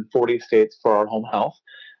 more than 40 states for our home health.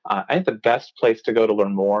 I think the best place to go to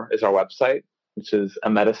learn more is our website, which is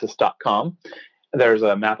amedisys.com. There's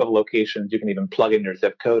a map of locations. You can even plug in your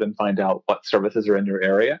zip code and find out what services are in your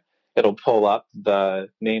area. It'll pull up the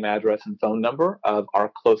name, address, and phone number of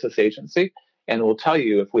our closest agency, and it will tell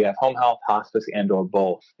you if we have home health, hospice, and or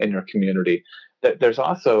both in your community. There's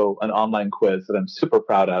also an online quiz that I'm super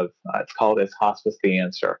proud of. It's called Is Hospice the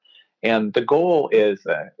Answer? And the goal is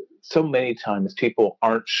so many times people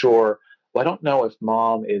aren't sure, well, I don't know if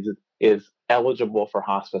mom is eligible for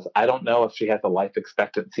hospice. I don't know if she has a life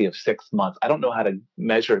expectancy of 6 months. I don't know how to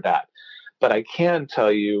measure that, but I can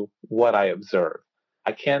tell you what I observe.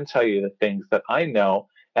 I can tell you the things that I know,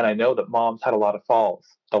 and I know that mom's had a lot of falls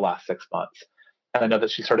the last 6 months. And I know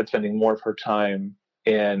that she started spending more of her time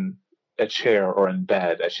in a chair or in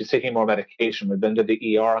bed as she's taking more medication. We've been to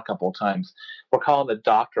the ER a couple of times. We're calling the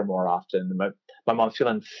doctor more often. My mom's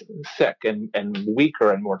feeling sick and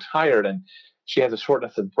weaker and more tired, and she has a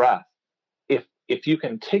shortness of breath. If you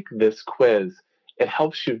can take this quiz, it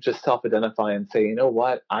helps you just self-identify and say, you know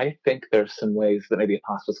what, I think there's some ways that maybe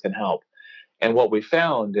hospice can help. And what we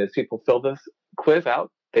found is people fill this quiz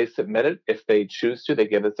out, they submit it. If they choose to, they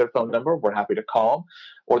give us their phone number. We're happy to call them,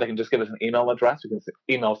 or they can just give us an email address. We can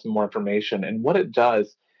email some more information. And what it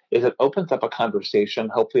does is it opens up a conversation,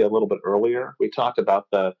 hopefully a little bit earlier. We talked about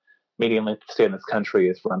the median length of stay in this country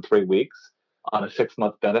is around 3 weeks on a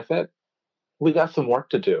 6-month benefit. We got some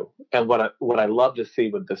work to do. And what I love to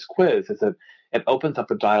see with this quiz is that it opens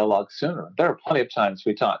up a dialogue sooner. There are plenty of times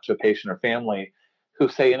we talk to a patient or family who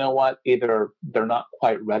say, you know what, either they're not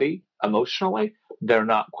quite ready emotionally, they're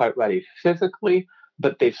not quite ready physically,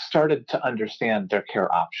 but they've started to understand their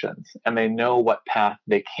care options and they know what path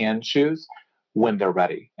they can choose when they're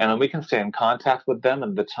ready. And then we can stay in contact with them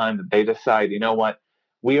and the time that they decide, you know what,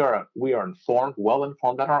 we are informed, well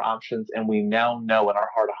informed on our options, and we now know in our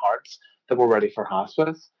heart of hearts that we're ready for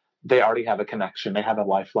hospice. They already have a connection. They have a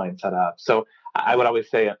lifeline set up. So I would always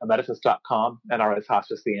say amedisys.com and our Is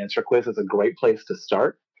Hospice the Answer quiz is a great place to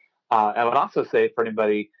start. I would also say for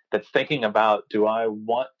anybody that's thinking about, do I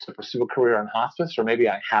want to pursue a career in hospice, or maybe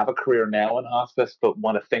I have a career now in hospice, but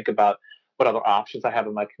want to think about what other options I have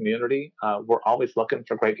in my community, we're always looking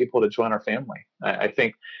for great people to join our family. I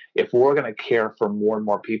think if we're going to care for more and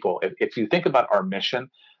more people, if you think about our mission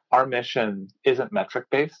isn't metric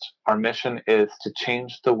based. Our mission is to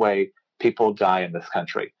change the way people die in this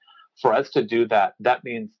country. For us to do that, that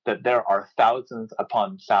means that there are thousands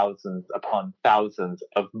upon thousands upon thousands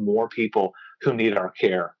of more people who need our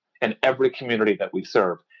care in every community that we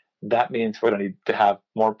serve. That means we're going to need to have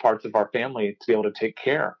more parts of our family to be able to take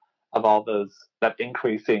care of all those, that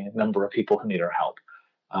increasing number of people who need our help.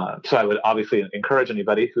 So I would obviously encourage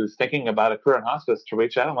anybody who's thinking about a career in hospice to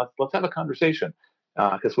reach out and let's have a conversation,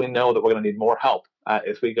 because we know that we're going to need more help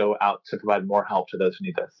as we go out to provide more help to those who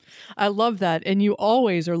need this. I love that. And you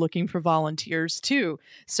always are looking for volunteers too.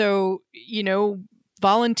 So,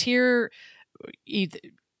 volunteer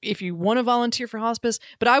if you want to volunteer for hospice.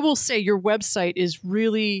 But I will say your website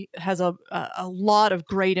has a lot of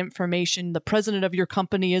great information. The president of your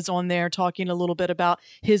company is on there talking a little bit about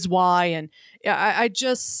his why. And I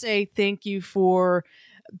just say thank you for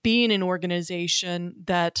being an organization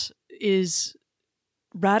that is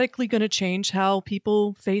radically going to change how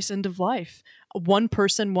people face end of life, one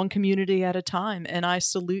person, one community at a time. And I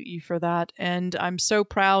salute you for that. And I'm so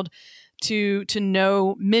proud to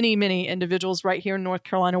know many, many individuals right here in North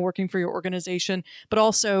Carolina working for your organization, but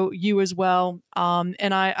also you as well.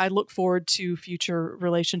 And I look forward to future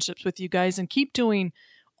relationships with you guys, and keep doing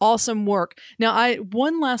awesome work. Now,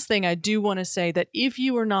 one last thing I do want to say, that if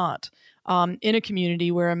you are not in a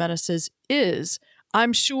community where Amedisys is,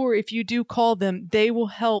 I'm sure if you do call them, they will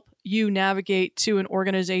help you navigate to an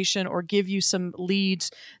organization or give you some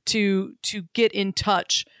leads to get in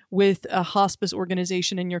touch with a hospice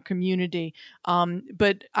organization in your community.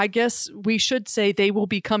 But I guess we should say they will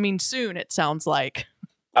be coming soon, it sounds like.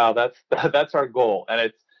 That's our goal.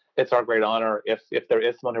 And it's our great honor if there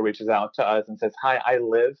is someone who reaches out to us and says, hi, I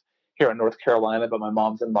live here in North Carolina, but my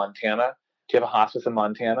mom's in Montana. Do you have a hospice in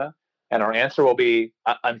Montana? And our answer will be,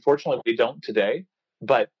 unfortunately, we don't today,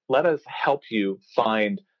 but let us help you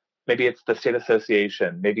find, maybe it's the state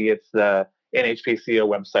association, maybe it's the NHPCO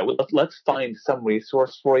website. Let's find some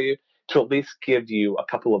resource for you to at least give you a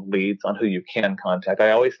couple of leads on who you can contact.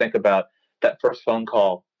 I always think about that first phone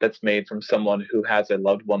call that's made from someone who has a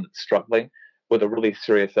loved one that's struggling with a really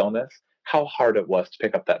serious illness, how hard it was to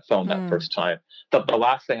pick up that phone that first time. The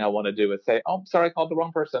last thing I want to do is say, oh, I'm sorry, I called the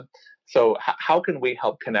wrong person. So how can we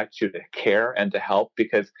help connect you to care and to help?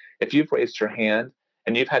 Because if you've raised your hand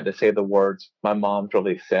and you've had to say the words, my mom's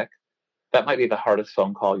really sick, that might be the hardest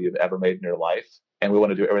phone call you've ever made in your life. And we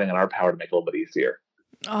want to do everything in our power to make it a little bit easier.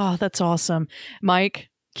 Oh, that's awesome. Mike,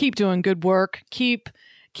 keep doing good work. Keep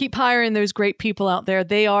hiring those great people out there.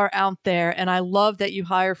 They are out there. And I love that you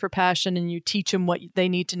hire for passion and you teach them what they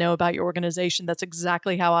need to know about your organization. That's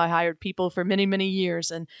exactly how I hired people for many, many years.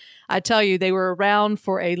 And I tell you, they were around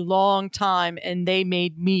for a long time and they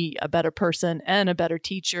made me a better person and a better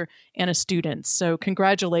teacher and a student. So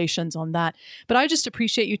congratulations on that. But I just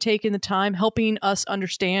appreciate you taking the time, helping us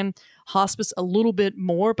understand hospice a little bit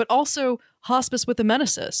more, but also hospice with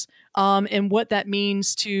Amedisys, and what that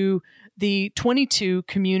means to the 22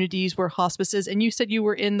 communities where hospice is. And you said you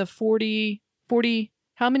were in the 40,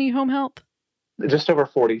 how many home health? Just over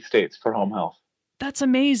 40 states for home health. That's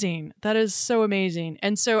amazing. That is so amazing.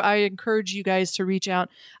 And so I encourage you guys to reach out.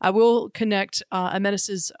 I will connect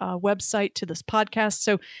Amedisys' website to this podcast.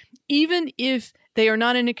 So even if they are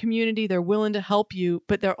not in a community, they're willing to help you,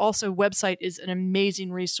 but their also website is an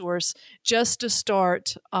amazing resource just to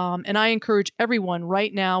start. And I encourage everyone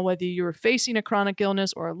right now, whether you're facing a chronic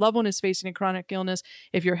illness or a loved one is facing a chronic illness,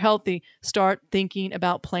 if you're healthy, start thinking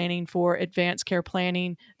about planning for advanced care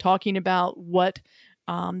planning, talking about what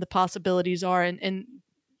the possibilities are. And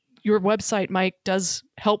your website, Mike, does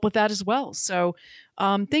help with that as well. So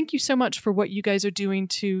thank you so much for what you guys are doing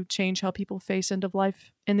to change how people face end of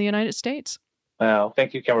life in the United States. Well,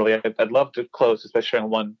 thank you, Kimberly. I'd love to close, especially on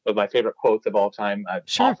one of my favorite quotes of all time,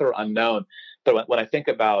 Sure. Author unknown. But when I think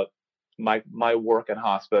about my work in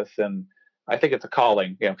hospice, and I think it's a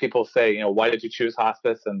calling. People say, why did you choose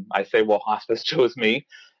hospice? And I say, well, hospice chose me.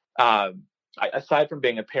 Aside from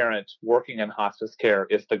being a parent, working in hospice care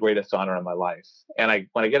is the greatest honor in my life. And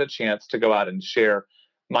when I get a chance to go out and share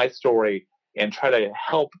my story and try to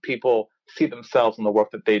help people see themselves in the work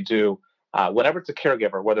that they do, whenever it's a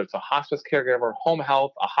caregiver, whether it's a hospice caregiver, home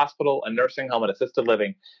health, a hospital, a nursing home, an assisted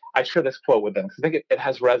living, I share this quote with them because I think it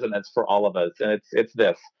has resonance for all of us. And it's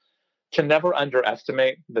this: to never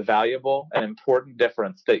underestimate the valuable and important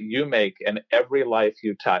difference that you make in every life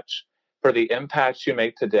you touch. For the impact you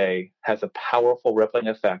make today has a powerful rippling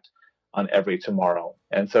effect on every tomorrow.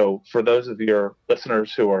 And so for those of your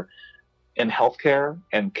listeners who are in healthcare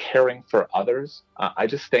and caring for others, I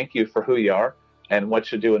just thank you for who you are and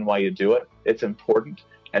what you do and why you do it. It's important.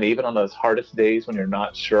 And even on those hardest days when you're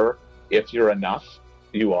not sure if you're enough,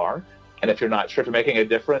 you are. And if you're not sure if you're making a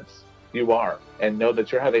difference, you are, and know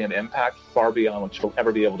that you're having an impact far beyond what you'll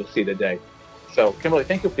ever be able to see today. So, Kimberly,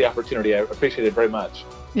 thank you for the opportunity. I appreciate it very much.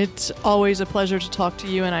 It's always a pleasure to talk to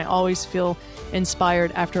you, and I always feel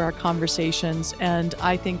inspired after our conversations. And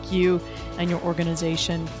I thank you and your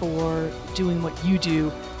organization for doing what you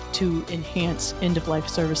do to enhance end-of-life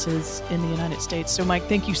services in the United States. So, Mike,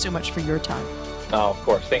 thank you so much for your time. Oh, of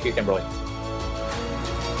course. Thank you, Kimberly.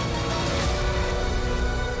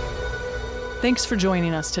 Thanks for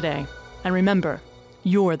joining us today. And remember,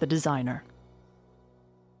 you're the designer.